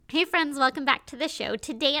Hey friends, welcome back to the show.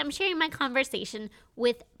 Today I'm sharing my conversation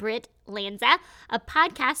with Britt, Lanza, a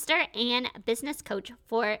podcaster and business coach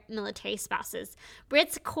for military spouses.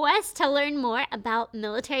 Britt's quest to learn more about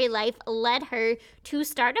military life led her to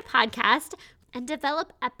start a podcast and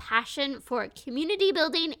develop a passion for community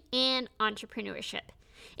building and entrepreneurship.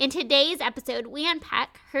 In today's episode, we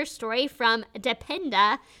unpack her story from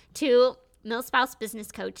Dependa to Milspouse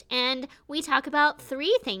business coach, and we talk about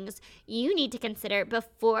 3 things you need to consider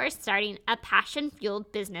before starting a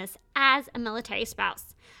passion-fueled business as a military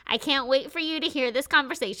spouse. I can't wait for you to hear this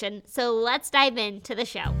conversation, so let's dive into the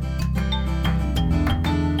show.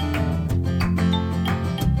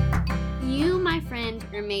 You, my friend,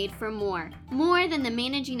 are made for more than the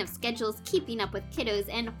managing of schedules, keeping up with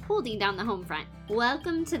kiddos, and holding down the home front.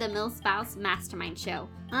 Welcome to the Milspouse Mastermind Show.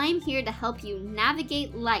 I'm here to help you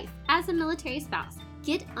navigate life as a military spouse,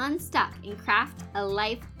 get unstuck, and craft a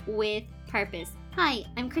life with purpose. Hi,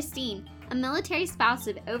 I'm Christine, a military spouse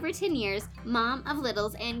of over 10 years, mom of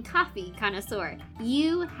littles, and coffee connoisseur.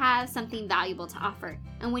 You have something valuable to offer,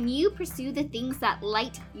 and when you pursue the things that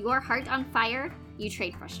light your heart on fire, you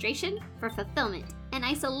trade frustration for fulfillment and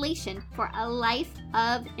isolation for a life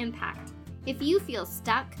of impact. If you feel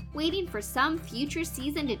stuck, waiting for some future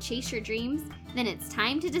season to chase your dreams, then it's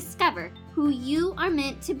time to discover who you are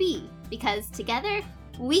meant to be, because together,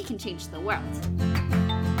 we can change the world.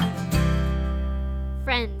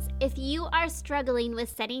 Friends, if you are struggling with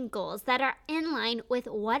setting goals that are in line with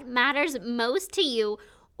what matters most to you,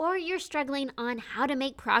 or you're struggling on how to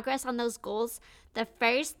make progress on those goals, the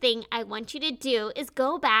first thing I want you to do is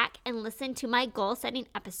go back and listen to my goal setting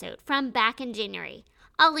episode from back in January.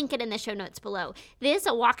 I'll link it in the show notes below. This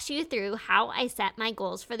walks you through how I set my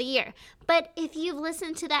goals for the year. But if you've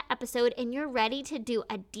listened to that episode and you're ready to do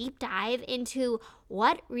a deep dive into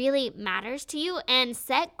what really matters to you and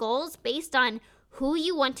set goals based on who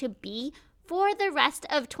you want to be for the rest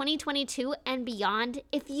of 2022 and beyond,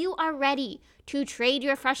 if you are ready to trade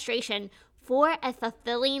your frustration for a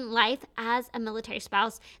fulfilling life as a military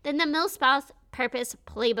spouse, then the Milspouse Purpose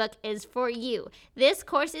Playbook is for you. This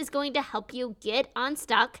course is going to help you get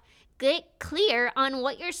unstuck, get clear on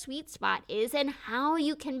what your sweet spot is, and how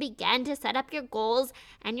you can begin to set up your goals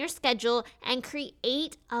and your schedule and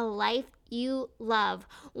create a life you love.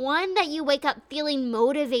 One that you wake up feeling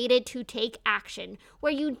motivated to take action,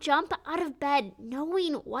 where you jump out of bed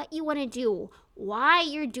knowing what you want to do, why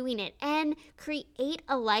you're doing it, and create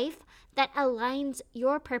a life that aligns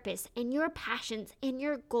your purpose and your passions and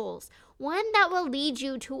your goals. One that will lead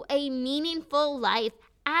you to a meaningful life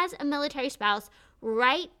as a military spouse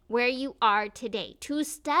right where you are today, to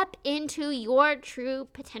step into your true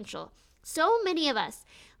potential. So many of us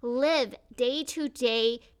live day to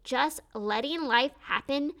day just letting life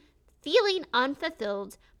happen, feeling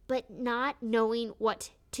unfulfilled, but not knowing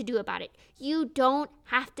what to do about it. You don't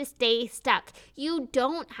have to stay stuck. You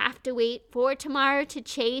don't have to wait for tomorrow to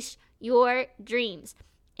chase your dreams.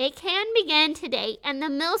 It can begin today, and the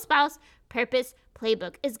Milspouse Purpose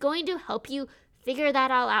Playbook is going to help you figure that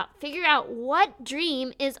all out. Figure out what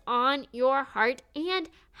dream is on your heart and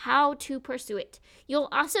how to pursue it. You'll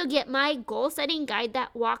also get my goal setting guide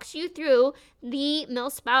that walks you through the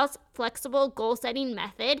Milspouse flexible goal setting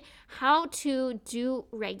method, how to do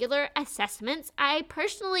regular assessments. I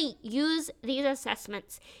personally use these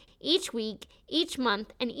assessments each week, each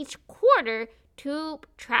month, and each quarter to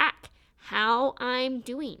track how I'm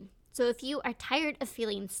doing. So if you are tired of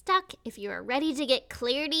feeling stuck, if you are ready to get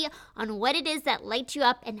clarity on what it is that lights you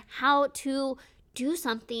up and how to do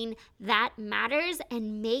something that matters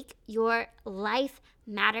and make your life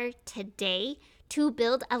matter today to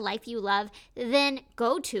build a life you love, then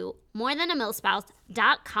go to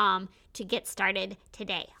morethanamilspouse.com to get started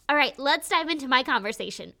today. All right, let's dive into my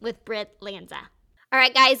conversation with Britt Lanza. All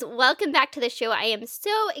right, guys, welcome back to the show. I am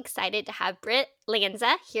so excited to have Britt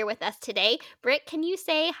Lanza here with us today. Britt, can you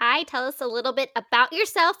say hi? Tell us a little bit about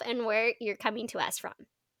yourself and where you're coming to us from.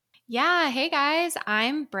 Yeah. Hey, guys.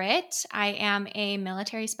 I'm Britt. I am a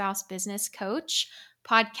military spouse business coach,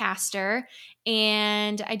 podcaster,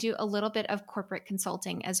 and I do a little bit of corporate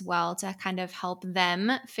consulting as well to kind of help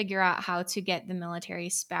them figure out how to get the military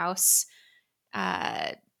spouse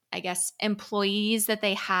employees that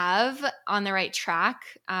they have on the right track,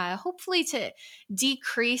 hopefully to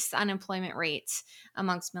decrease unemployment rates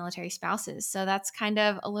amongst military spouses. So that's kind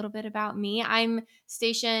of a little bit about me. I'm not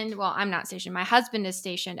stationed. My husband is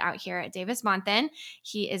stationed out here at Davis-Monthan.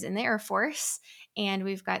 He is in the Air Force, and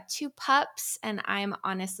we've got 2 pups, and I'm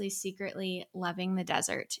honestly secretly loving the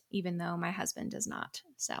desert, even though my husband does not.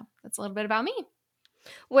 So that's a little bit about me.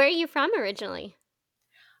 Where are you from originally?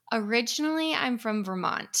 Originally, I'm from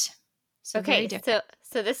Vermont. So very different.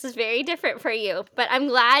 So this is very different for you, but I'm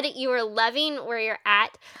glad you are loving where you're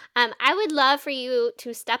at. I would love for you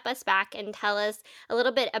to step us back and tell us a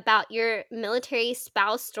little bit about your military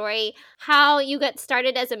spouse story, how you got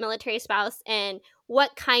started as a military spouse, and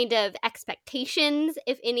what kind of expectations,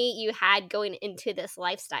 if any, you had going into this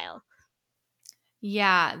lifestyle.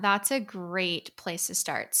 Yeah, that's a great place to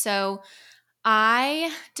start. So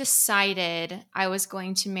I decided I was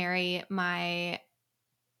going to marry my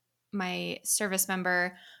service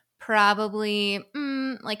member probably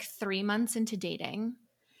like 3 months into dating.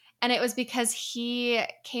 And it was because he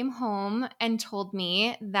came home and told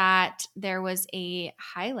me that there was a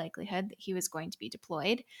high likelihood that he was going to be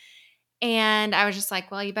deployed. And I was just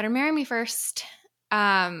like, well, you better marry me first.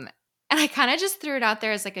 And I kind of just threw it out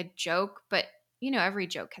there as like a joke, but every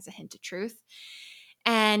joke has a hint of truth.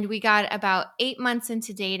 And we got about 8 months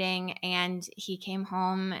into dating, and he came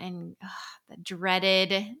home and the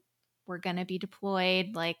dreaded, we're going to be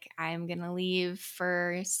deployed. Like, I'm going to leave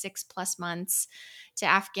for 6+ months to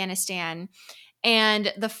Afghanistan.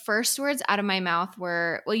 And the first words out of my mouth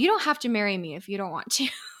were, well, you don't have to marry me if you don't want to.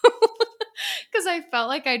 Because I felt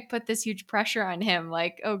like I'd put this huge pressure on him.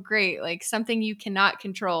 Like, oh, great. Like, something you cannot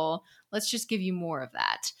control. Let's just give you more of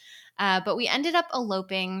that. But we ended up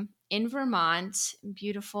eloping in Vermont.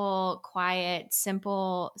 Beautiful, quiet,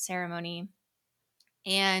 simple ceremony.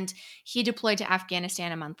 And he deployed to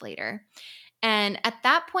Afghanistan a month later. And at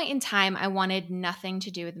that point in time, I wanted nothing to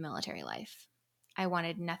do with military life. I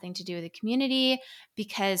wanted nothing to do with the community,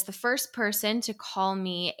 because the first person to call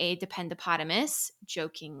me a dependopotamus,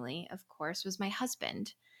 jokingly, of course, was my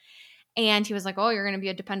husband. And he was like, oh, you're going to be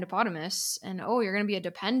a dependopotamus, and oh, you're going to be a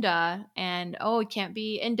dependa, and oh, you can't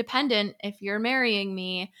be independent if you're marrying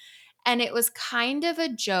me. And it was kind of a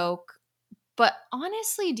joke, but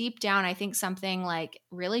honestly, deep down, I think something like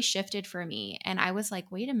really shifted for me. And I was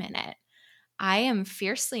like, wait a minute. I am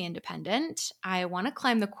fiercely independent. I want to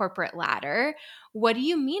climb the corporate ladder. What do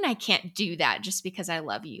you mean I can't do that just because I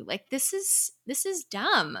love you? Like, this is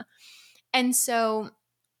dumb. And so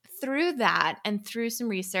through that and through some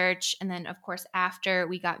research, and then of course after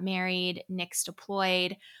we got married, Nick's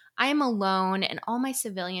deployed, I am alone, and all my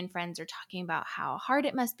civilian friends are talking about how hard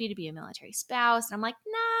it must be to be a military spouse. And I'm like,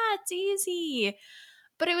 nah, it's easy.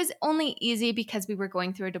 But it was only easy because we were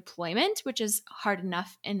going through a deployment, which is hard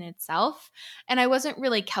enough in itself. And I wasn't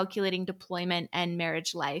really calculating deployment and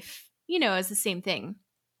marriage life, as the same thing.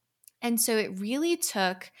 And so it really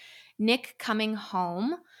took Nick coming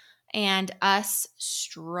home and us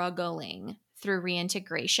struggling through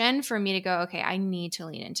reintegration for me to go, okay, I need to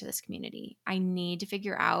lean into this community. I need to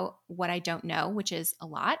figure out what I don't know, which is a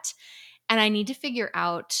lot. And I need to figure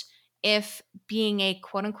out if being a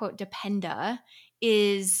quote unquote dependa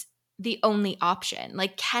is the only option.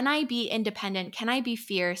 Like, can I be independent? Can I be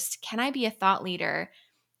fierce? Can I be a thought leader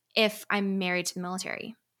if I'm married to the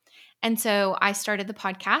military? And so I started the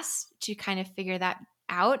podcast to kind of figure that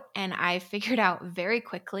out. And I figured out very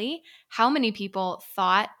quickly how many people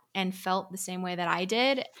thought and felt the same way that I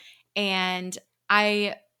did. And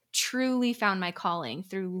I truly found my calling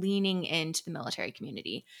through leaning into the military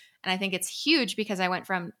community. And I think it's huge because I went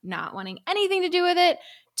from not wanting anything to do with it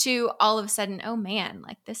to all of a sudden, oh man,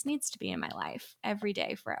 like this needs to be in my life every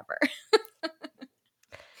day forever.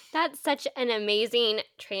 That's such an amazing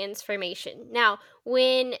transformation. Now,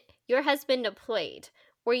 when your husband deployed,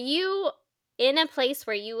 were you in a place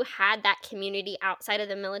where you had that community outside of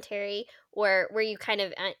the military, or were you kind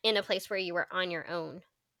of in a place where you were on your own?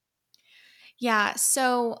 Yeah.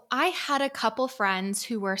 So I had a couple friends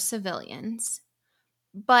who were civilians,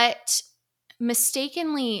 but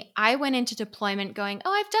mistakenly, I went into deployment going,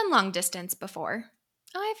 oh, I've done long distance before.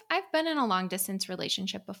 Oh, I've been in a long distance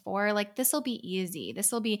relationship before. Like, this will be easy.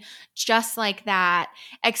 This will be just like that,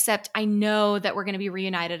 except I know that we're going to be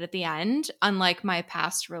reunited at the end, unlike my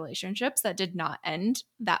past relationships that did not end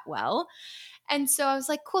that well. And so I was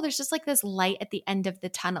like, cool, there's just like this light at the end of the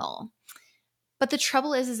tunnel. But the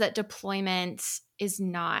trouble is that deployment is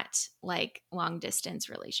not like long distance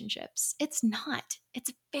relationships. It's not.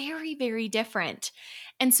 It's very, very different.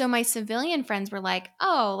 And so my civilian friends were like,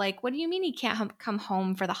 oh, like, what do you mean he can't come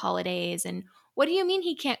home for the holidays? And what do you mean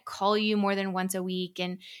he can't call you more than once a week?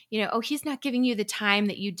 And, oh, he's not giving you the time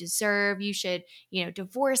that you deserve. You should,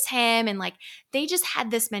 divorce him. And like, they just had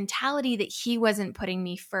this mentality that he wasn't putting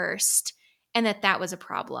me first and that was a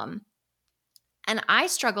problem. And I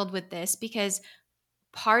struggled with this because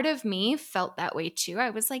part of me felt that way too. I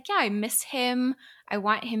was like, yeah, I miss him. I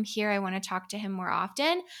want him here. I want to talk to him more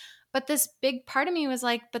often. But this big part of me was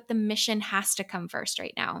like, but the mission has to come first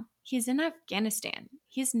right now. He's in Afghanistan.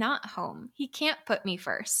 He's not home. He can't put me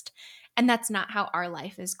first. And that's not how our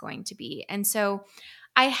life is going to be. And so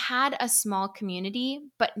I had a small community,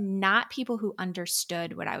 but not people who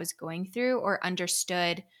understood what I was going through or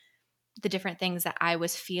understood the different things that I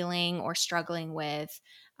was feeling or struggling with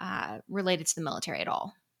related to the military at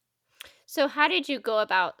all. So, how did you go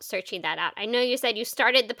about searching that out? I know you said you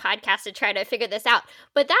started the podcast to try to figure this out,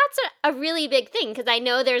 but that's a really big thing because I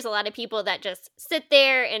know there's a lot of people that just sit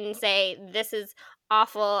there and say, "This is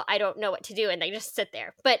awful. I don't know what to do." And they just sit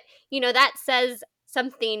there. But, that says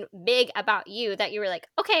something big about you that you were like,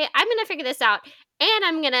 okay, I'm going to figure this out and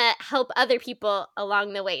I'm going to help other people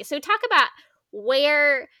along the way. So, talk about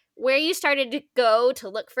where you started to go to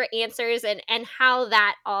look for answers and how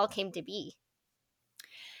that all came to be.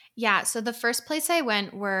 Yeah, so the first place I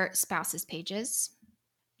went were spouses pages.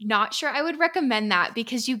 Not sure I would recommend that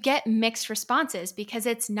because you get mixed responses because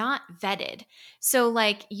it's not vetted. So,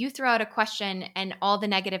 like, you throw out a question and all the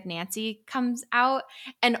negative Nancy comes out,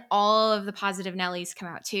 and all of the positive Nellies come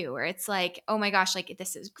out too, where it's like, oh my gosh, like,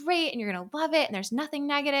 this is great and you're going to love it and there's nothing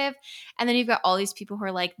negative. And then you've got all these people who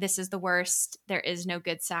are like, this is the worst. There is no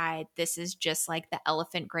good side. This is just like the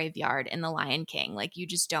elephant graveyard in The Lion King. Like, you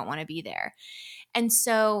just don't want to be there. And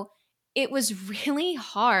so it was really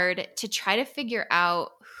hard to try to figure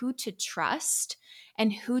out who to trust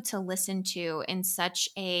and who to listen to in such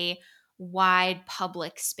a wide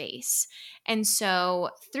public space. And so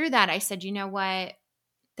through that, I said, you know what?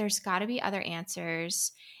 There's got to be other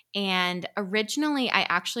answers. And originally, I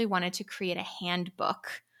actually wanted to create a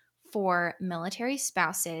handbook for military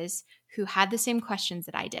spouses who had the same questions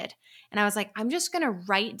that I did. And I was like, I'm just going to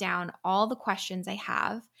write down all the questions I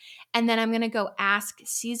have. And then I'm going to go ask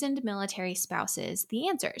seasoned military spouses the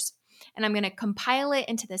answers. And I'm going to compile it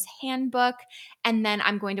into this handbook. And then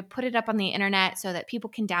I'm going to put it up on the internet so that people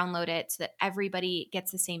can download it so that everybody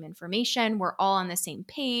gets the same information. We're all on the same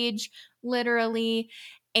page, literally.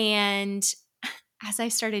 And as I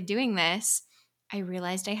started doing this, I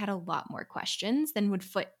realized I had a lot more questions than would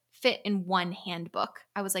fit in one handbook.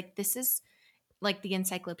 I was like, this is like the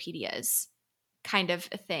encyclopedias kind of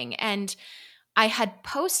a thing. And I had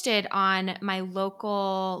posted on my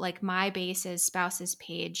local, like my base's spouses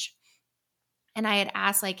page, and I had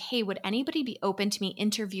asked, like, hey, would anybody be open to me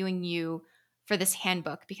interviewing you for this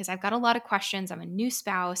handbook? Because I've got a lot of questions. I'm a new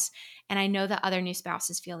spouse, and I know that other new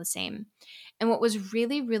spouses feel the same. And what was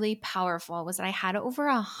really, really powerful was that I had over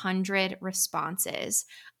 100 responses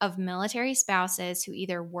of military spouses who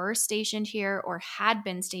either were stationed here or had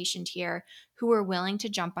been stationed here who were willing to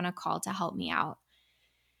jump on a call to help me out.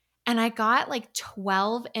 And I got like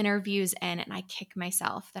 12 interviews in, and I kick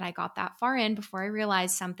myself that I got that far in before I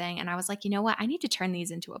realized something. And I was like, you know what? I need to turn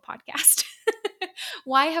these into a podcast.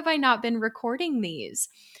 Why have I not been recording these?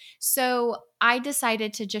 So I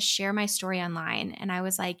decided to just share my story online. And I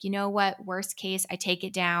was like, you know what? Worst case, I take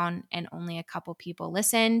it down and only a couple people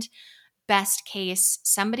listened. Best case,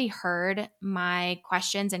 somebody heard my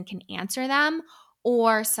questions and can answer them,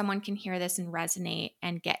 or someone can hear this and resonate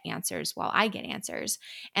and get answers while I get answers.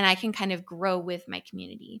 And I can kind of grow with my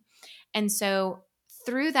community. And so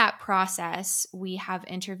through that process, we have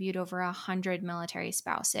interviewed over 100 military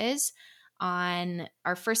spouses. On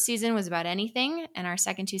our first season was about anything, and our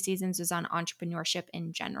second 2 seasons was on entrepreneurship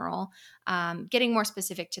in general, getting more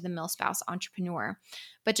specific to the mil spouse entrepreneur,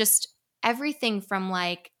 but just everything from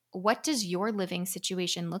like, what does your living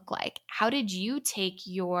situation look like? How did you take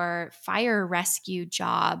your fire rescue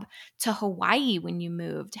job to Hawaii when you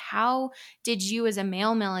moved? How did you, as a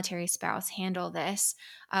male military spouse, handle this?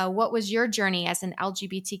 What was your journey as an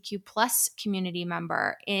LGBTQ plus community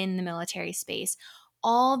member in the military space?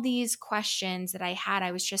 All these questions that I had,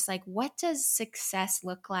 I was just like, what does success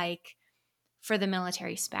look like for the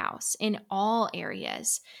military spouse in all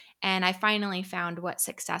areas? And I finally found what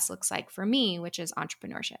success looks like for me, which is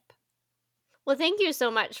entrepreneurship. Well, thank you so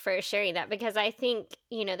much for sharing that because I think,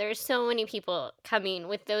 there's so many people coming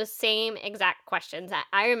with those same exact questions.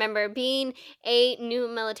 I remember being a new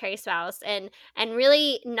military spouse and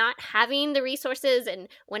really not having the resources, and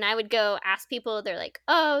when I would go ask people, they're like,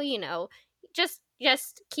 "Oh, just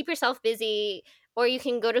keep yourself busy, or you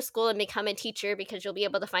can go to school and become a teacher because you'll be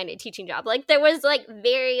able to find a teaching job." Like there was like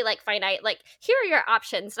very like finite, like, here are your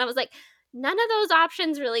options. And I was like, none of those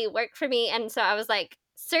options really work for me. And so I was like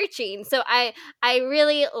searching. So I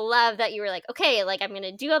really love that you were like, okay, like I'm going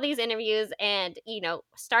to do all these interviews and,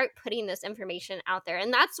 start putting this information out there.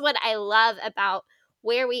 And that's what I love about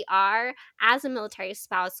where we are as a military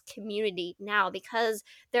spouse community now, because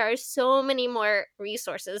there are so many more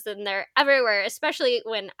resources than there ever were, especially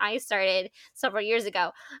when I started several years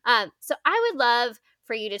ago. So I would love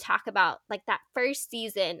for you to talk about like that first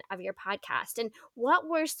season of your podcast and what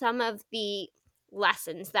were some of the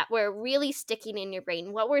lessons that were really sticking in your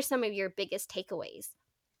brain? What were some of your biggest takeaways?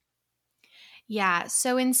 Yeah.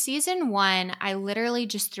 So in season one, I literally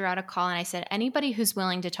just threw out a call and I said, anybody who's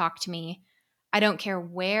willing to talk to me, I don't care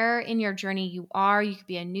where in your journey you are. You could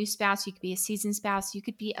be a new spouse, you could be a seasoned spouse, you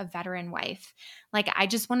could be a veteran wife. Like, I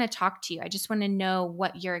just want to talk to you. I just want to know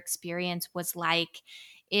what your experience was like.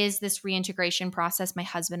 Is this reintegration process my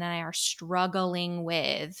husband and I are struggling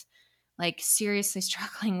with, like seriously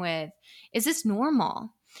struggling with, is this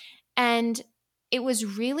normal? And it was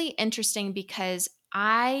really interesting because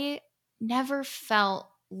I never felt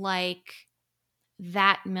like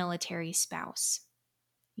that military spouse,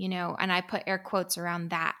 and I put air quotes around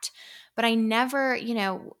that. But I never,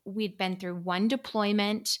 we'd been through one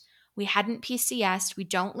deployment. We hadn't PCS'd. We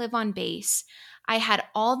don't live on base. I had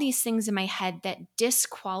all these things in my head that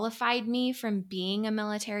disqualified me from being a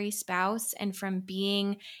military spouse and from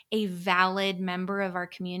being a valid member of our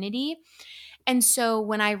community. And so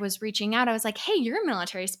when I was reaching out, I was like, hey, you're a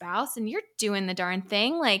military spouse and you're doing the darn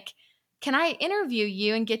thing. Like, can I interview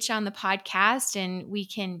you and get you on the podcast and we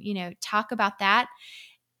can, talk about that?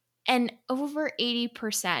 And over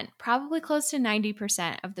 80%, probably close to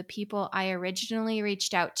 90% of the people I originally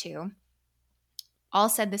reached out to all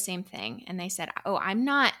said the same thing. And they said, oh, I'm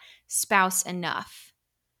not spouse enough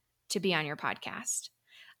to be on your podcast.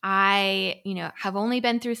 I, have only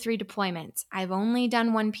been through 3 deployments. I've only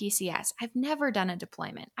done 1 PCS. I've never done a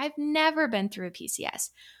deployment. I've never been through a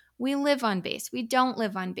PCS. We live on base. We don't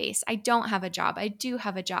live on base. I don't have a job. I do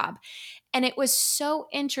have a job. And it was so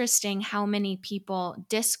interesting how many people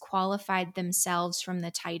disqualified themselves from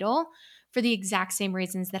the title for the exact same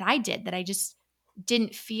reasons that I did, that I just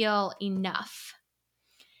didn't feel enough.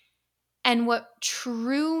 And what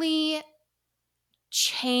truly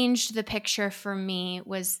changed the picture for me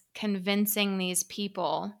was convincing these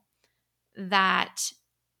people that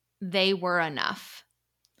they were enough.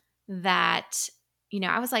 That,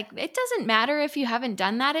 I was like, it doesn't matter if you haven't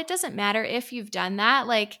done that. It doesn't matter if you've done that.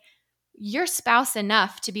 Like, you're spouse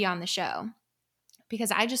enough to be on the show,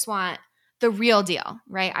 because I just want the real deal,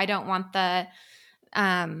 right? I don't want the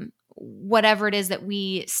whatever it is that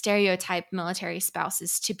we stereotype military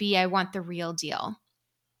spouses to be. I want the real deal.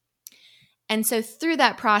 And so through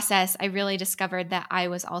that process, I really discovered that I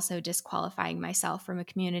was also disqualifying myself from a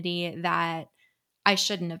community that I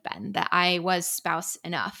shouldn't have been, that I was spouse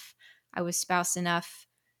enough. I was spouse enough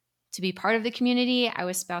to be part of the community. I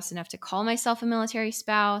was spouse enough to call myself a military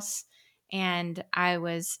spouse. And I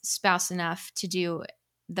was spouse enough to do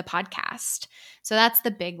the podcast. So that's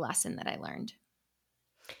the big lesson that I learned.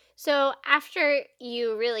 So, after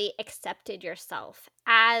you really accepted yourself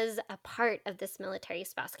as a part of this military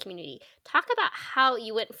spouse community, talk about how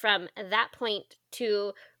you went from that point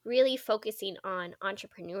to really focusing on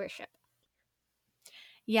entrepreneurship.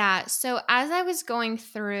 Yeah. So as I was going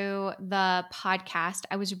through the podcast,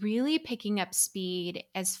 I was really picking up speed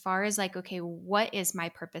as far as like, okay, what is my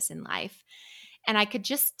purpose in life? And I could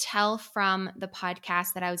just tell from the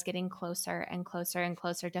podcast that I was getting closer and closer and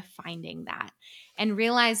closer to finding that and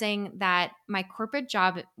realizing that my corporate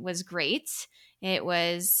job was great. It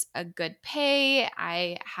was a good pay.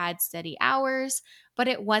 I had steady hours, but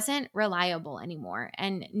it wasn't reliable anymore.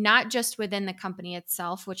 And not just within the company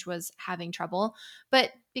itself, which was having trouble, but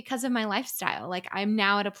because of my lifestyle. Like, I'm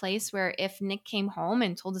now at a place where if Nick came home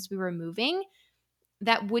and told us we were moving,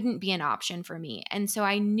 that wouldn't be an option for me. And so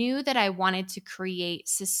I knew that I wanted to create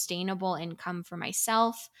sustainable income for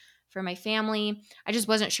myself, for my family. I just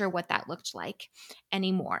wasn't sure what that looked like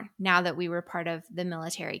anymore now that we were part of the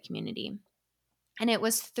military community. And it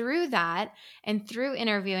was through that and through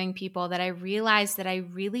interviewing people that I realized that I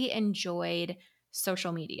really enjoyed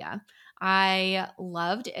social media. I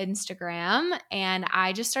loved Instagram and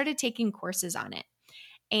I just started taking courses on it.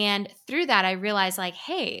 And through that, I realized, like,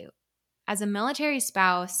 hey, as a military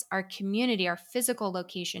spouse, our community, our physical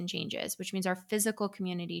location changes, which means our physical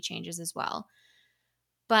community changes as well.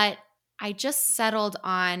 But I just settled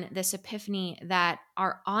on this epiphany that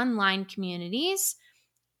our online communities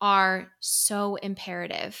are so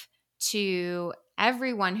imperative to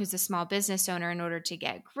everyone who's a small business owner in order to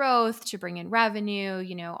get growth, to bring in revenue,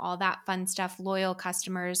 all that fun stuff, loyal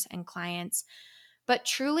customers and clients. But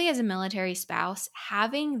truly, as a military spouse,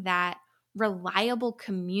 having that reliable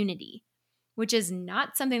community, which is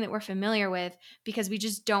not something that we're familiar with because we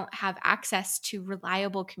just don't have access to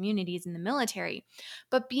reliable communities in the military.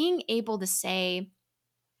 But being able to say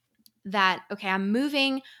that, okay, I'm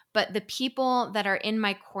moving, but the people that are in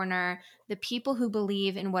my corner, the people who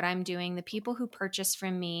believe in what I'm doing, the people who purchase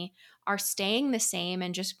from me are staying the same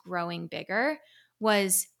and just growing bigger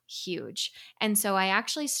was huge. And so I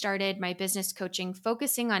actually started my business coaching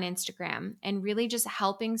focusing on Instagram and really just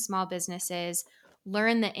helping small businesses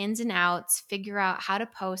learn the ins and outs, figure out how to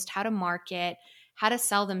post, how to market, how to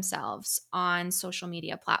sell themselves on social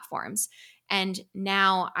media platforms. And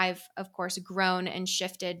now I've, of course, grown and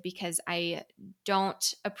shifted because I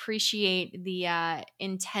don't appreciate the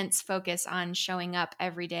intense focus on showing up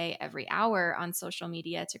every day, every hour on social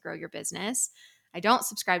media to grow your business. I don't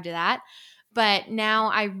subscribe to that. But now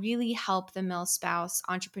I really help the Mill Spouse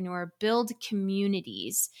entrepreneur build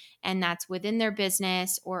communities, and that's within their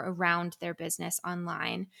business or around their business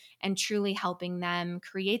online, and truly helping them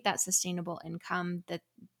create that sustainable income that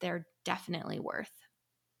they're definitely worth.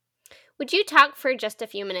 Would you talk for just a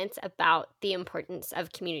few minutes about the importance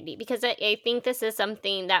of community? Because I think this is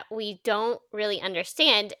something that we don't really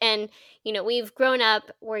understand. And, we've grown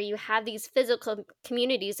up where you have these physical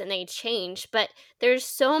communities and they change, but there's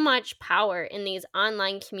so much power in these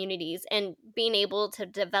online communities and being able to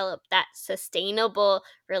develop that sustainable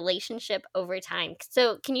relationship over time.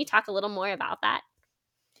 So, can you talk a little more about that?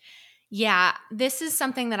 Yeah, this is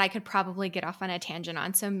something that I could probably get off on a tangent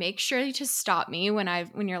on. So make sure to stop me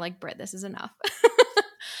when you're like, Britt, this is enough.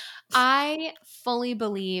 I fully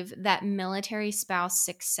believe that military spouse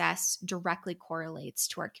success directly correlates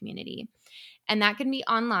to our community. And that can be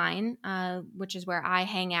online, which is where I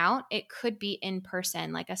hang out. It could be in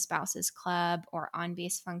person, like a spouses club or on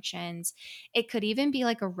base functions. It could even be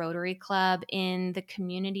like a Rotary club in the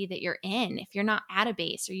community that you're in. If you're not at a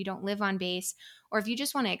base or you don't live on base, or if you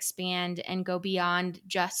just want to expand and go beyond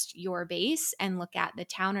just your base and look at the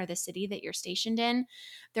town or the city that you're stationed in,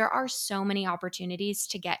 there are so many opportunities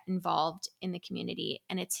to get involved in the community,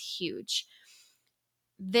 and it's huge.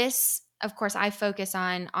 This, of course, I focus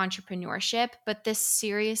on entrepreneurship, but this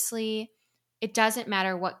seriously, it doesn't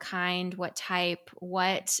matter what kind, what type,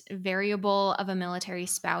 what variable of a military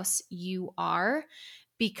spouse you are,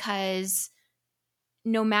 because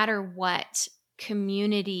no matter what,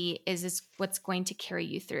 community is what's going to carry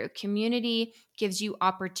you through. Community gives you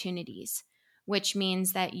opportunities, which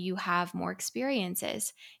means that you have more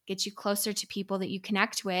experiences, gets you closer to people that you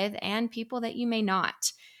connect with and people that you may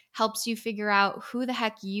not, helps you figure out who the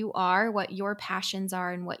heck you are, what your passions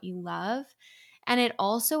are, and what you love. And it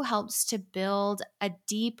also helps to build a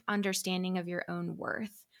deep understanding of your own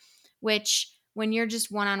worth, which when you're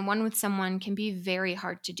just one on one with someone can be very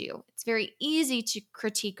hard to do. It's very easy to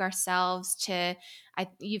critique ourselves,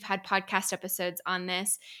 you've had podcast episodes on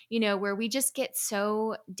this, where we just get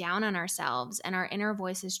so down on ourselves and our inner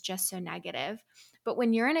voice is just so negative. But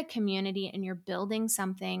when you're in a community and you're building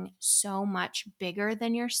something so much bigger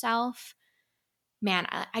than yourself, man,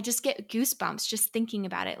 I just get goosebumps just thinking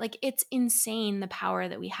about it. Like, it's insane the power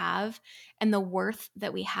that we have and the worth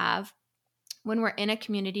that we have when we're in a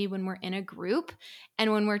community, when we're in a group,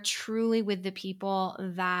 and when we're truly with the people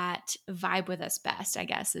that vibe with us best, I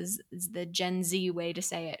guess is the Gen Z way to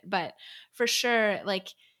say it. But for sure, like,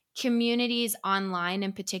 communities online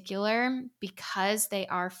in particular, because they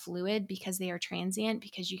are fluid, because they are transient,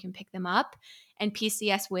 because you can pick them up and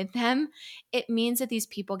PCS with them, it means that these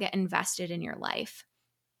people get invested in your life.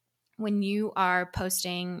 When you are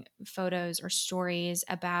posting photos or stories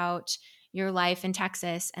about your life in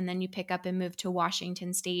Texas and then you pick up and move to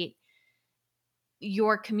Washington State,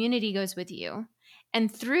 your community goes with you. And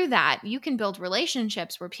through that, you can build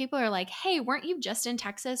relationships where people are like, hey, weren't you just in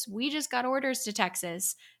Texas? We just got orders to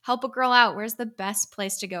Texas. Help a girl out. Where's the best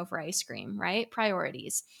place to go for ice cream, right?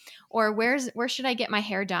 Priorities. Or where should I get my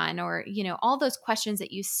hair done? Or, all those questions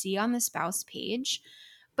that you see on the spouse page.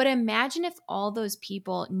 But imagine if all those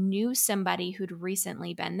people knew somebody who'd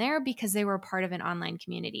recently been there because they were part of an online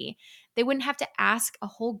community. They wouldn't have to ask a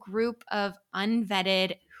whole group of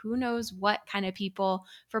unvetted, who knows what kind of people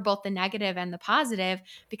for both the negative and the positive,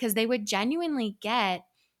 because they would genuinely get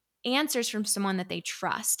answers from someone that they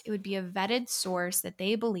trust. It would be a vetted source that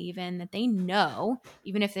they believe in, that they know,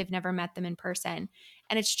 even if they've never met them in person.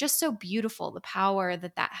 And it's just so beautiful, the power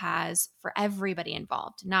that has for everybody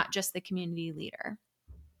involved, not just the community leader.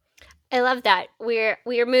 I love that. We're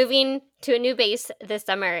moving to a new base this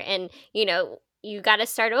summer, and you got to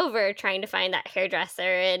start over trying to find that hairdresser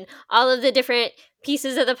and all of the different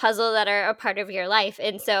pieces of the puzzle that are a part of your life.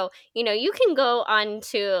 And so, you can go on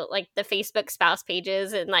to like the Facebook spouse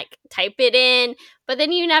pages and like type it in, but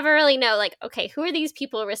then you never really know, like, okay, who are these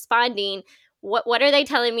people responding? What are they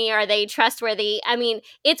telling me? Are they trustworthy? I mean,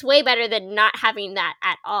 it's way better than not having that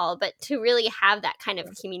at all, but to really have that kind of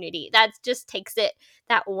community, that just takes it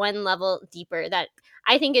that one level deeper, that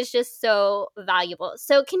I think is just so valuable.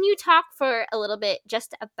 So can you talk for a little bit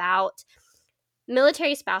just about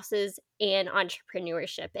military spouses and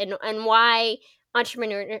entrepreneurship, and why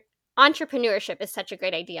entrepreneurship is such a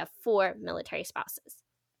great idea for military spouses?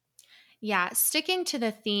 Yeah, sticking to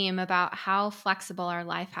the theme about how flexible our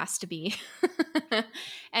life has to be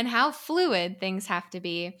and how fluid things have to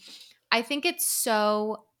be, I think it's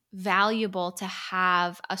so valuable to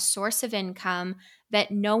have a source of income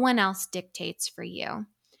that no one else dictates for you.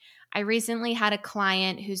 I recently had a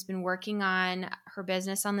client who's been working on her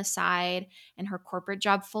business on the side and her corporate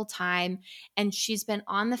job full time, and she's been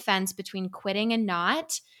on the fence between quitting and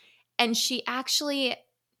not. And she actually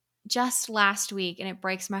just last week, and it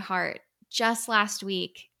breaks my heart, just last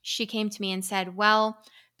week, she came to me and said, well,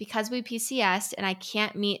 because we PCS and I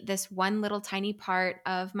can't meet this one little tiny part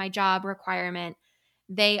of my job requirement,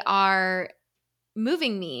 they are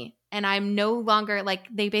moving me and I'm no longer, like,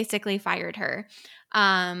 they basically fired her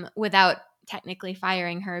without technically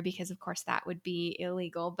firing her, because of course that would be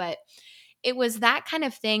illegal. But it was that kind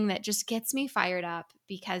of thing that just gets me fired up,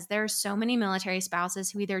 because there are so many military spouses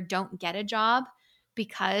who either don't get a job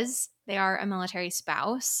because they are a military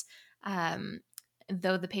spouse.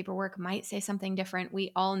 Though the paperwork might say something different,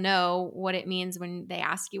 we all know what it means when they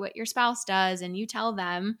ask you what your spouse does and you tell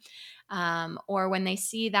them, or when they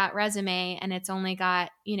see that resume and it's only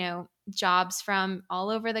got, jobs from all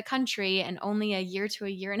over the country and only a year to a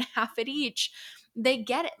year and a half at each. They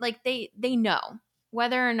get it. Like, they know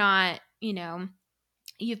whether or not,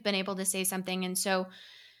 you've been able to say something. And so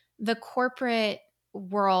the corporate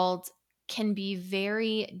world can be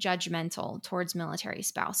very judgmental towards military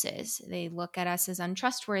spouses. They look at us as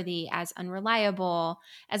untrustworthy, as unreliable,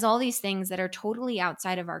 as all these things that are totally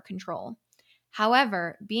outside of our control.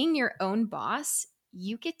 However, being your own boss,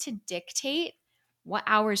 you get to dictate what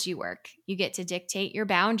hours you work. You get to dictate your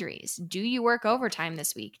boundaries. Do you work overtime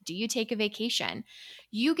this week? Do you take a vacation?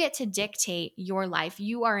 You get to dictate your life.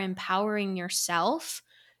 You are empowering yourself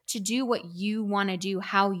to do what you want to do,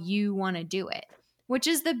 how you want to do it, which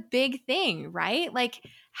is the big thing, right? Like,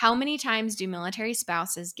 how many times do military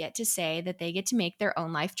spouses get to say that they get to make their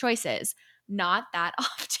own life choices? Not that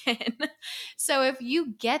often. So if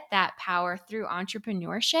you get that power through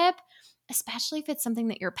entrepreneurship, especially if it's something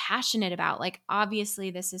that you're passionate about, like,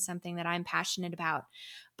 obviously this is something that I'm passionate about,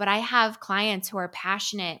 but I have clients who are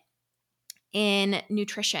passionate in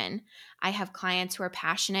nutrition. I have clients who are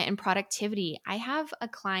passionate in productivity. I have a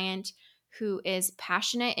client who is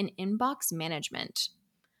passionate in inbox management.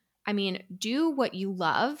 I mean, do what you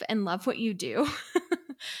love and love what you do.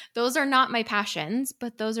 Those are not my passions,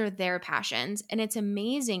 but those are their passions. And it's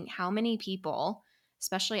amazing how many people,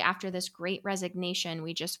 especially after this great resignation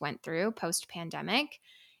we just went through post pandemic,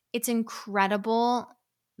 it's incredible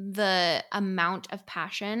the amount of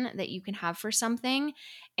passion that you can have for something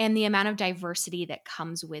and the amount of diversity that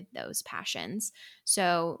comes with those passions.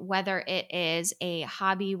 So, whether it is a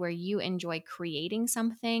hobby where you enjoy creating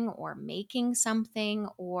something or making something,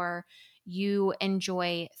 or you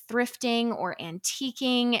enjoy thrifting or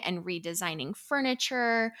antiquing and redesigning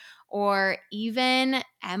furniture, or even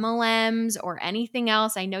MLMs or anything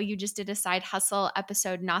else. I know you just did a side hustle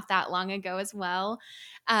episode not that long ago as well.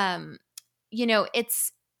 um,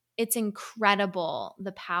 it's incredible,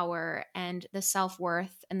 the power and the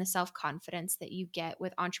self-worth and the self-confidence that you get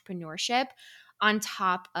with entrepreneurship, on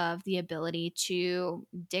top of the ability to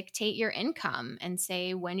dictate your income and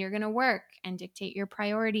say when you're going to work and dictate your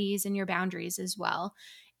priorities and your boundaries as well.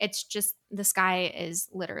 It's just, the sky is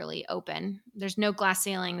literally open. There's no glass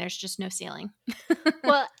ceiling, there's just no ceiling.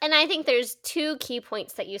 Well, and I think there's two key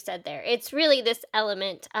points that you said there. It's really this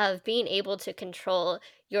element of being able to control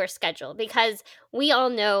your schedule, because we all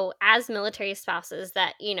know as military spouses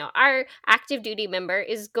that, our active duty member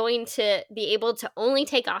is going to be able to only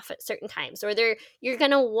take off at certain times, or you're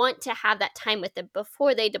going to want to have that time with them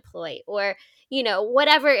before they deploy, or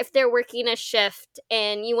whatever, if they're working a shift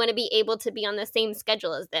and you want to be able to be on the same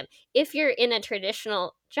schedule as them. If you're in a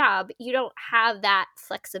traditional job, you don't have that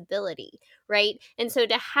flexibility, right? And so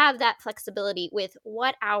to have that flexibility with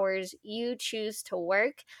what hours you choose to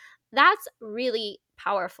work, that's really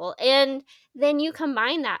powerful. And then you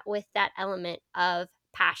combine that with that element of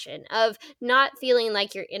passion, of not feeling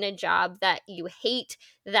like you're in a job that you hate,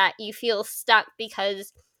 that you feel stuck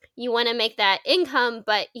because you want to make that income,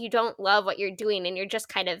 but you don't love what you're doing and you're just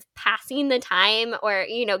kind of passing the time, or,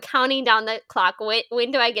 counting down the clock.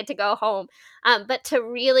 When do I get to go home? But to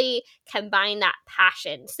really combine that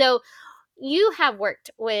passion. So you have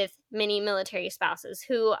worked with many military spouses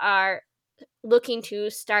who are looking to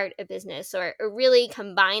start a business, or really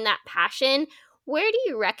combine that passion. Where do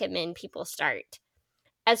you recommend people start?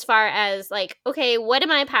 As far as like, okay, what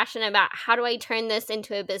am I passionate about? How do I turn this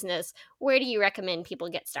into a business? Where do you recommend people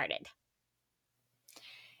get started?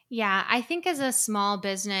 Yeah, I think as a small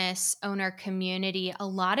business owner community, a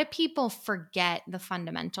lot of people forget the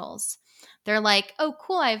fundamentals. They're like, oh,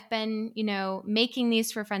 cool, I've been, making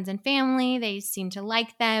these for friends and family. They seem to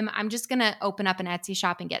like them. I'm just going to open up an Etsy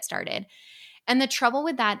shop and get started. And the trouble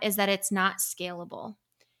with that is that it's not scalable.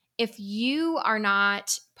 If you are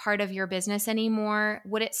not part of your business anymore,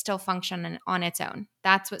 would it still function on its own?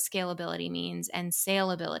 That's what scalability means and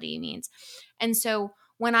saleability means. And so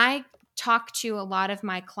when I talk to a lot of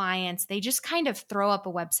my clients, they just kind of throw up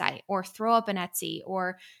a website or throw up an Etsy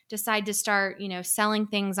or decide to start, selling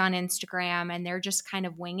things on Instagram, and they're just kind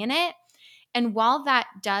of winging it. And while that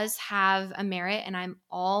does have a merit, and I'm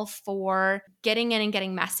all for getting in and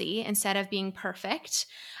getting messy instead of being perfect,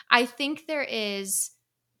 I think there is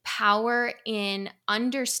power in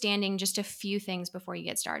understanding just a few things before you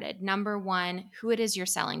get started. Number one, who it is you're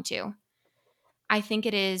selling to. I think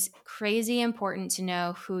it is crazy important to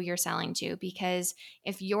know who you're selling to, because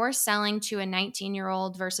if you're selling to a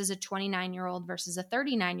 19-year-old versus a 29-year-old versus a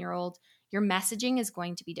 39-year-old, your messaging is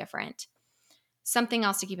going to be different. Something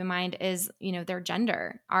else to keep in mind is, their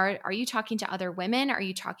gender. Are you talking to other women? Are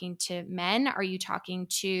you talking to men? Are you talking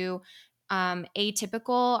to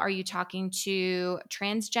atypical? Are you talking to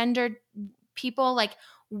transgendered people? Like,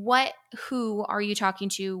 who are you talking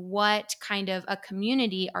to? What kind of a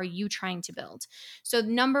community are you trying to build? So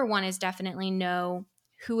number one is definitely know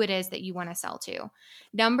who it is that you want to sell to.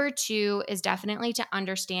 Number two is definitely to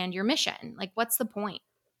understand your mission. Like, what's the point?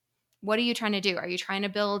 What are you trying to do? Are you trying to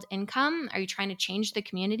build income? Are you trying to change the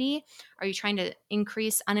community? Are you trying to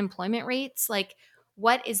increase unemployment rates? Like,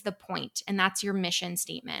 what is the point? And that's your mission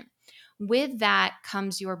statement. With that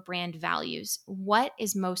comes your brand values. What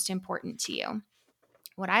is most important to you?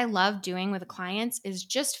 What I love doing with clients is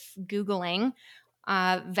just Googling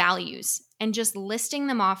values and just listing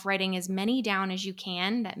them off, writing as many down as you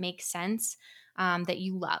can that make sense, that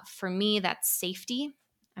you love. For me, that's safety.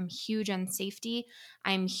 I'm huge on safety.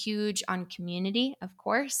 I'm huge on community, of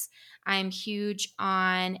course. I'm huge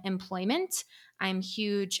on employment. I'm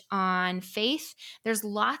huge on faith. There's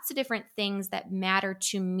lots of different things that matter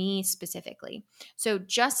to me specifically. So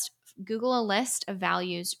just Google a list of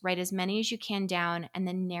values, write as many as you can down, and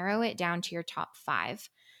then narrow it down to your top 5.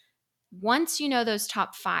 Once you know those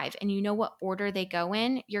top 5 and you know what order they go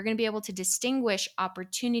in, you're going to be able to distinguish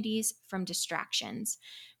opportunities from distractions.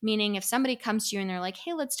 Meaning, if somebody comes to you and they're like,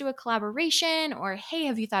 hey, let's do a collaboration, or hey,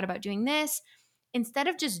 have you thought about doing this? Instead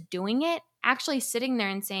of just doing it, actually sitting there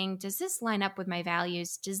and saying, does this line up with my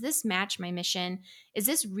values? Does this match my mission? Is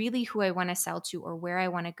this really who I want to sell to or where I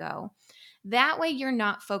want to go? That way, you're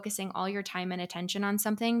not focusing all your time and attention on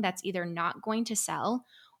something that's either not going to sell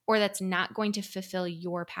or that's not going to fulfill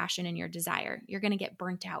your passion and your desire. You're going to get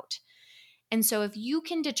burnt out. And so if you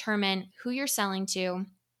can determine who you're selling to,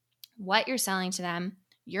 what you're selling to them,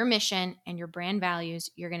 your mission, and your brand values,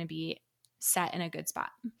 you're going to be set in a good spot.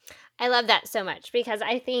 I love that so much because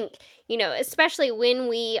I think, especially when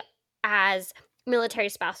we as military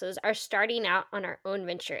spouses are starting out on our own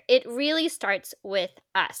venture, it really starts with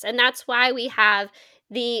us. And that's why we have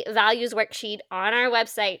the values worksheet on our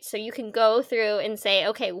website. So you can go through and say,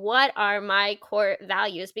 okay, what are my core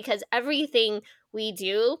values? Because everything we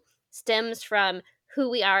do stems from who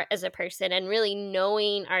we are as a person and really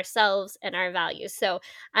knowing ourselves and our values. So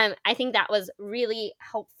I think that was really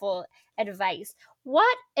helpful advice.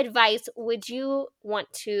 What advice would you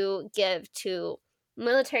want to give to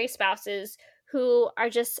military spouses who are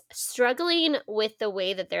just struggling with the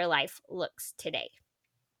way that their life looks today?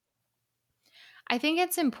 I think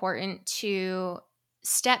it's important to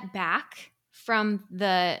step back from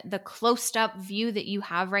the closed up view that you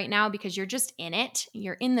have right now, because you're just in it.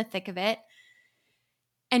 You're in the thick of it.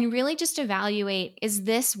 And really just evaluate, is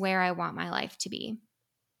this where I want my life to be?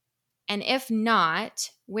 And if not,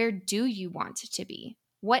 where do you want it to be?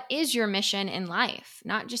 What is your mission in life?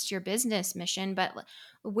 Not just your business mission, but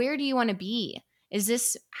where do you want to be? Is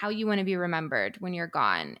this how you want to be remembered when you're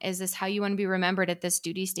gone? Is this how you want to be remembered at this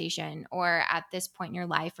duty station or at this point in your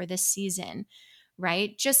life or this season,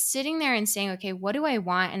 right? Just sitting there and saying, okay, what do I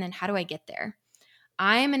want? And then how do I get there?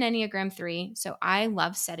 I'm an Enneagram 3, so I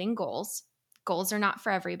love setting goals. Goals are not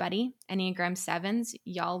for everybody. Enneagram 7s,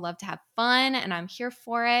 y'all love to have fun, and I'm here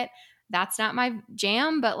for it. That's not my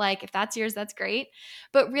jam, but like if that's yours, that's great.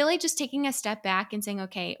 But really just taking a step back and saying,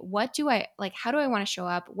 okay, what do I like? How do I want to show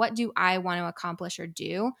up? What do I want to accomplish or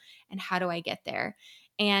do? And how do I get there?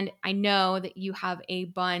 And I know that you have a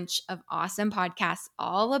bunch of awesome podcasts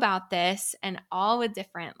all about this and all with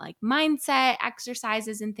different like mindset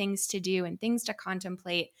exercises and things to do and things to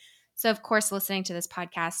contemplate. So of course, listening to this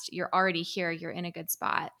podcast, you're already here, you're in a good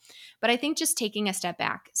spot. But I think just taking a step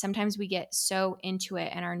back, sometimes we get so into it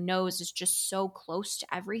and our nose is just so close to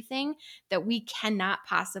everything that we cannot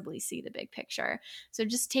possibly see the big picture. So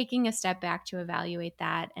just taking a step back to evaluate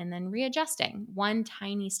that and then readjusting one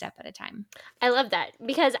tiny step at a time. I love that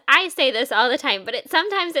because I say this all the time, but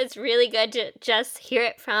sometimes it's really good to just hear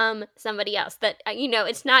it from somebody else that,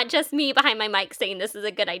 it's not just me behind my mic saying this is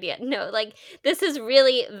a good idea. No, like this is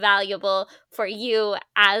really valuable for you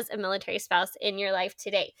as a military spouse in your life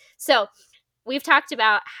today. So we've talked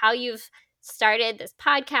about how you've started this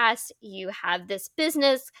podcast. You have this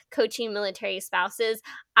business coaching military spouses.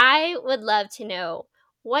 I would love to know,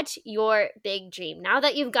 what's your big dream? Now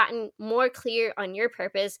that you've gotten more clear on your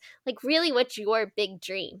purpose, like really what's your big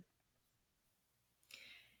dream?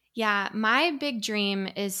 Yeah, my big dream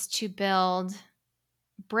is to build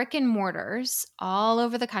brick and mortars all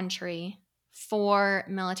over the country for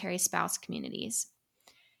military spouse communities.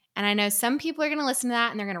 And I know some people are going to listen to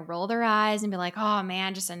that and they're going to roll their eyes and be like, oh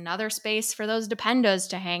man, just another space for those dependos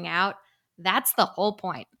to hang out. That's the whole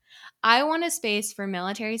point. I want a space for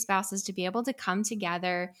military spouses to be able to come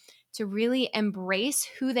together to really embrace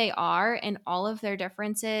who they are and all of their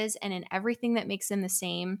differences and in everything that makes them the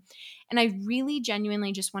same. And I really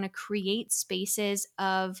genuinely just want to create spaces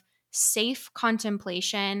of safe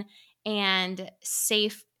contemplation and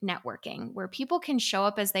safe networking where people can show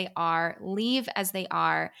up as they are, leave as they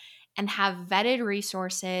are, and have vetted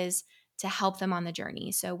resources to help them on the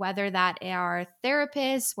journey. So whether that are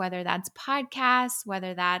therapists, whether that's podcasts,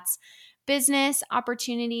 whether that's business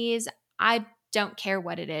opportunities, I don't care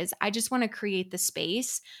what it is. I just want to create the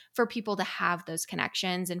space for people to have those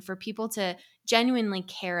connections and for people to genuinely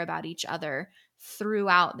care about each other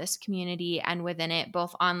throughout this community and within it,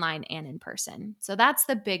 both online and in person. So that's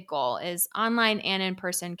the big goal, is online and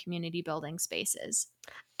in-person community building spaces.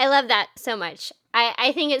 I love that so much.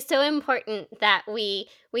 I think it's so important that we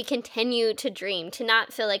continue to dream, to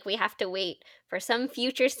not feel like we have to wait for some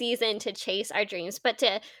future season to chase our dreams, but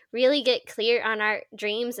to really get clear on our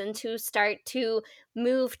dreams and to start to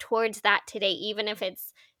move towards that today, even if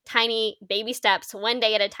it's tiny baby steps, one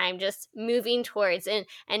day at a time, just moving towards and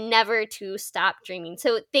never to stop dreaming.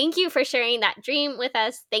 So thank you for sharing that dream with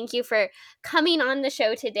us. Thank you for coming on the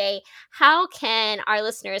show today. How can our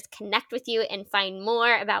listeners connect with you and find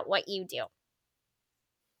more about what you do?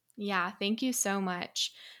 Yeah, thank you so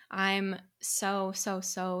much. I'm so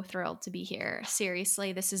thrilled to be here.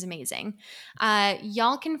 Seriously, this is amazing.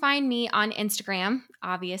 Y'all can find me on Instagram,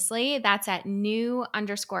 obviously. That's at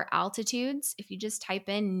new_altitudes. If you just type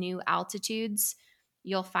in new altitudes,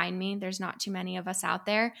 you'll find me. There's not too many of us out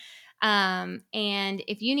there. And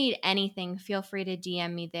if you need anything, feel free to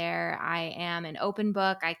DM me there. I am an open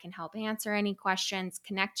book. I can help answer any questions,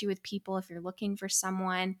 connect you with people if you're looking for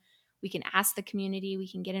someone. We can ask the community, we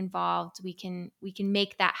can get involved, we can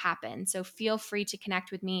make that happen. So feel free to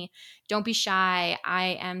connect with me. Don't be shy.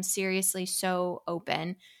 I am seriously so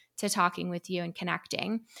open to talking with you and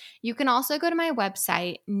connecting. You can also go to my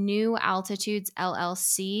website,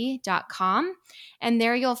 newaltitudesllc.com, and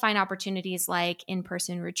there you'll find opportunities like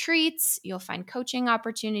in-person retreats, you'll find coaching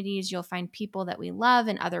opportunities, you'll find people that we love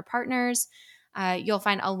and other partners. You'll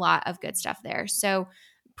find a lot of good stuff there. So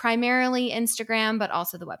primarily Instagram, but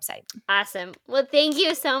also the website. Awesome. Well, thank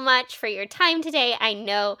you so much for your time today. I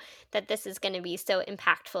know that this is going to be so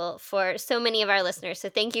impactful for so many of our listeners. So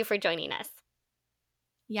thank you for joining us.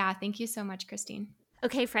 Yeah, thank you so much, Christine.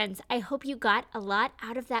 Okay, friends, I hope you got a lot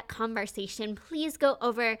out of that conversation. Please go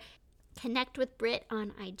over, connect with Britt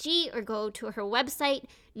on IG or go to her website,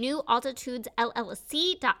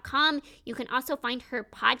 newaltitudesllc.com. You can also find her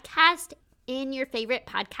podcast in your favorite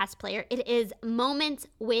podcast player. It is Moments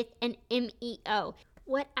with an MEO.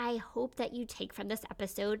 What I hope that you take from this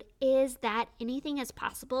episode is that anything is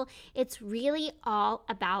possible. It's really all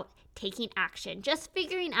about taking action, just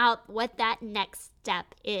figuring out what that next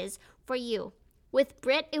step is for you. With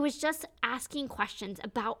Britt, it was just asking questions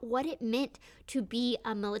about what it meant to be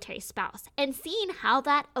a military spouse and seeing how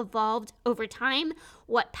that evolved over time,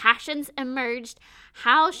 what passions emerged,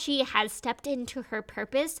 how she has stepped into her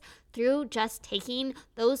purpose through just taking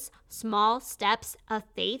those small steps of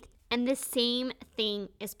faith. And the same thing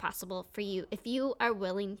is possible for you if you are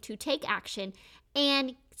willing to take action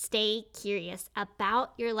and stay curious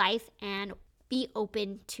about your life and be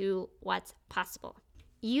open to what's possible.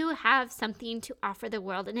 You have something to offer the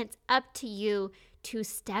world, and it's up to you to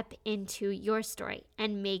step into your story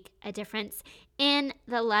and make a difference in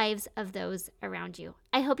the lives of those around you.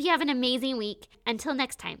 I hope you have an amazing week. Until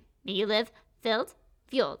next time, may you live filled,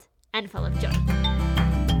 fueled, and full of joy.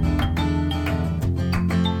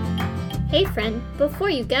 Hey friend, before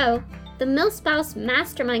you go, the MilSpouse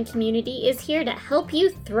Mastermind community is here to help you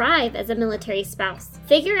thrive as a military spouse.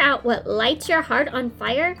 Figure out what lights your heart on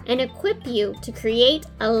fire and equip you to create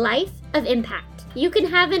a life of impact. You can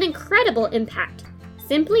have an incredible impact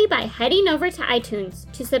simply by heading over to iTunes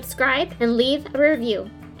to subscribe and leave a review.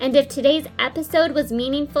 And if today's episode was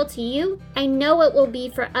meaningful to you, I know it will be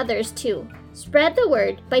for others too. Spread the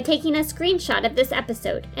word by taking a screenshot of this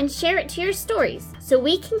episode and share it to your stories so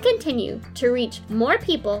we can continue to reach more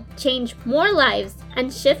people, change more lives,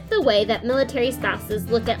 and shift the way that military spouses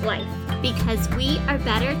look at life. Because we are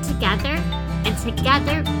better together, and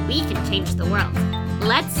together we can change the world.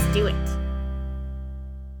 Let's do it.